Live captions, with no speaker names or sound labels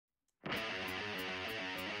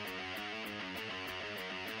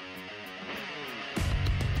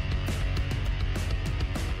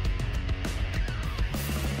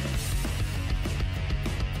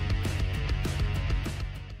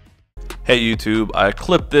Hey YouTube, I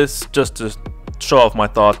clipped this just to show off my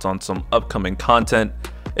thoughts on some upcoming content.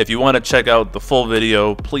 If you want to check out the full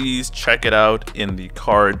video, please check it out in the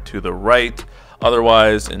card to the right.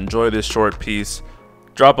 Otherwise, enjoy this short piece.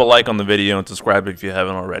 Drop a like on the video and subscribe if you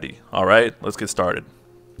haven't already. Alright, let's get started.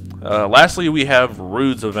 Lastly, we have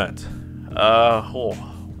Rude's event.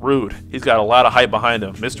 Rude. He's got a lot of hype behind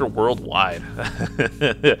him. Mr. Worldwide.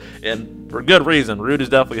 And for good reason. Rude is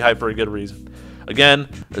definitely hype for a good reason. Again,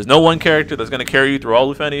 there's no one character that's going to carry you through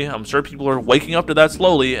all Lufenia. I'm sure people are waking up to that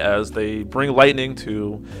slowly as they bring lightning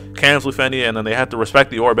to Cam's Lufenia, and then they have to respect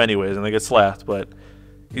the orb anyways, and they get slapped. But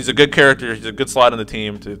he's a good character. He's a good slot in the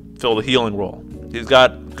team to fill the healing role. He's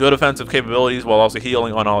got good offensive capabilities while also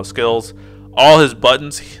healing on all his skills. All his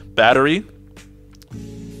buttons battery,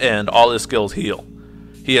 and all his skills heal.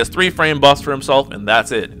 He has 3 frame buffs for himself, and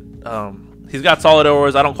that's it. He's got solid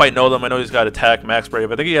auras. I don't quite know them. I know he's got attack, max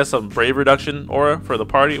brave. I think he has some brave reduction aura for the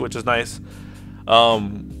party, which is nice.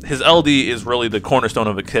 His LD is really the cornerstone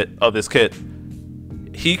of this kit.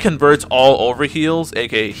 He converts all over heals,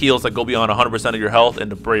 aka heals that go beyond 100% of your health,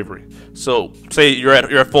 into bravery. So say you're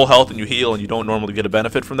at full health and you heal and you don't normally get a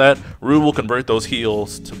benefit from that. Rude will convert those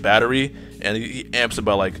heals to battery, and he amps it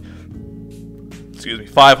by like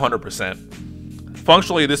 500%.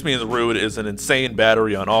 Functionally, this means Rude is an insane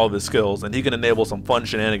battery on all of his skills, and he can enable some fun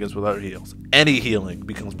shenanigans with other heals. Any healing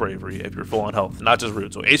becomes bravery if you're full on health, not just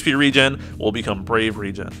Rude. So HP regen will become brave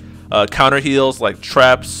regen. Counter heals like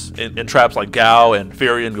traps and traps like Gao and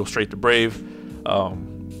Furion go straight to brave.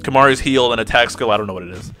 Kimahri's heal and attack skill, I don't know what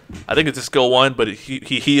it is. I think it's a skill 1, but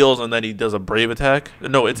he heals and then he does a brave attack.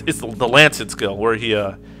 No, it's the Lancet skill where he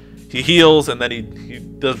heals and then he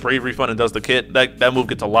does bravery fun and does the kit. That move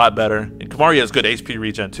gets a lot better. And Kimahri has good HP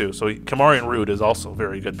regen too, so Kimahri and Rude is also a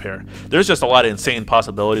very good pair. There's just a lot of insane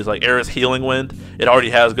possibilities, like Era's Healing Wind. It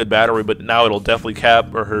already has good battery, but now it'll definitely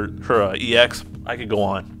cap or her EX. I could go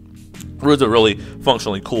on. Rude's a really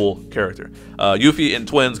functionally cool character. Yuffie and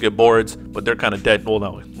Twins get boards, but they're kind of dead. Well,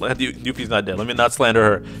 no, Yuffie's not dead. Let me not slander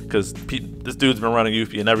her, because this dude's been running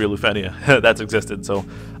Yuffie in every Lufenia that's existed. So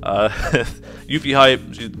Yuffie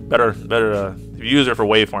hype, she's better. If you use her for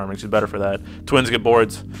wave farming, she's better for that. Twins get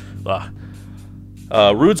boards.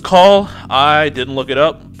 Rude's call, I didn't look it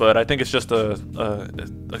up, but I think it's just a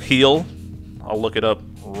heal. I'll look it up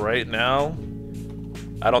right now.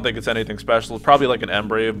 I don't think it's anything special. It's probably like an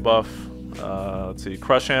Embrave buff. Let's see,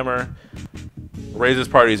 Crush Hammer raises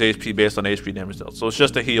party's HP based on HP damage dealt. So it's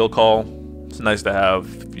just a heal call. It's nice to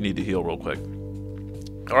have if you need to heal real quick.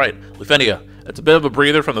 All right, Lufenia. It's a bit of a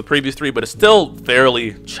breather from the previous 3, but it's still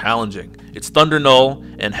fairly challenging. It's Thunder Null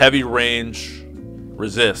and Heavy Range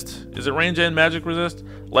Resist. Is it range and magic resist?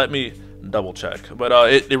 Let me double check. But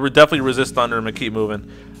it definitely resists thunder and keep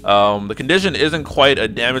moving. The condition isn't quite a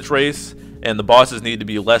damage race, and the bosses need to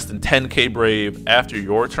be less than 10k brave after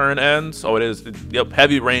your turn ends. So it is, yep,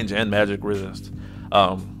 heavy range and magic resist.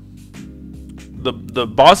 The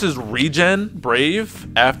bosses regen brave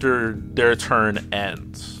after their turn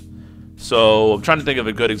ends. So I'm trying to think of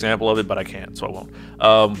a good example of it, but I can't, so I won't.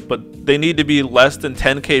 But they need to be less than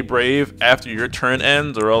 10k brave after your turn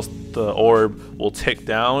ends, or else the orb will tick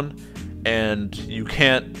down and you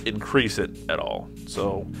can't increase it at all.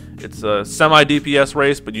 So it's a semi-DPS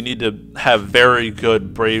race, but you need to have very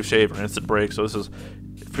good Brave Shave or Instant Break. So this is,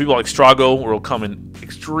 people like Strago will come in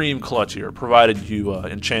extreme clutch here, provided you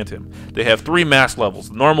enchant him. They have 3 max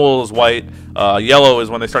levels. Normal is white, yellow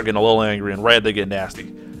is when they start getting a little angry, and red they get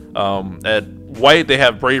nasty. At white they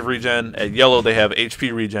have Brave regen, at yellow they have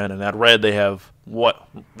HP regen, and at red they have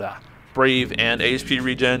Brave and HP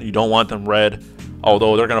regen. You don't want them red,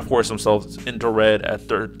 although they're going to force themselves into red at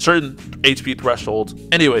their certain HP thresholds.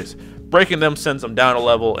 Anyways, breaking them sends them down a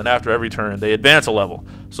level, and after every turn they advance a level.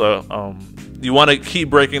 So you want to keep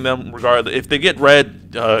breaking them regardless. If they get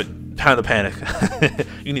red, time to panic.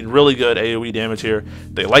 You need really good AoE damage here.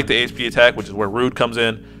 They like the HP attack, which is where Rude comes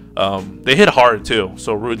in. They hit hard too,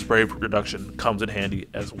 so Rude's brave reduction comes in handy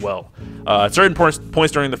as well. At certain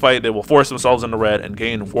points during the fight, they will force themselves into red and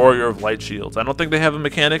gain Warrior of Light Shields. I don't think they have a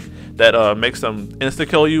mechanic that makes them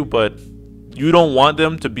insta-kill you, but you don't want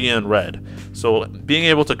them to be in red. So being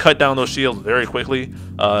able to cut down those shields very quickly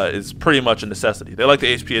is pretty much a necessity. They like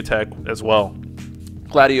the HP attack as well.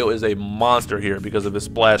 Gladio is a monster here because of his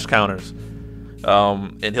splash counters.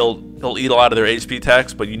 And he'll eat a lot of their HP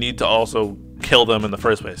attacks, but you need to also kill them in the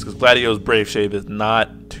first place, because Gladio's Brave Shave is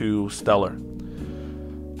not too stellar.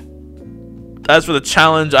 As for the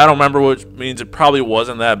challenge, I don't remember, which means it probably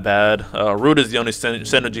wasn't that bad. Rude is the only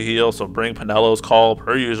synergy heal, so bring Penelo's call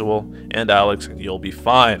per usual, and Alex, and you'll be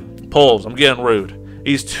fine. Pulls, I'm getting Rude.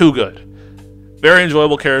 He's too good. Very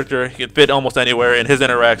enjoyable character. He can fit almost anywhere, and his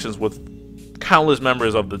interactions with countless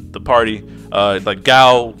members of the party. Like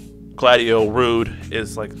Gao, Gladio, Rude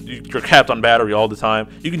is like you're capped on battery all the time.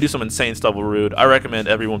 You can do some insane stuff with Rude. I recommend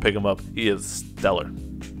everyone pick him up. He is stellar.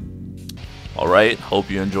 Alright, hope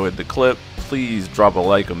you enjoyed the clip. Please drop a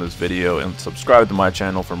like on this video and subscribe to my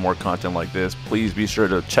channel for more content like this. Please be sure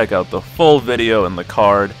to check out the full video in the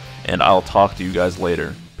card, and I'll talk to you guys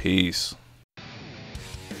later. Peace.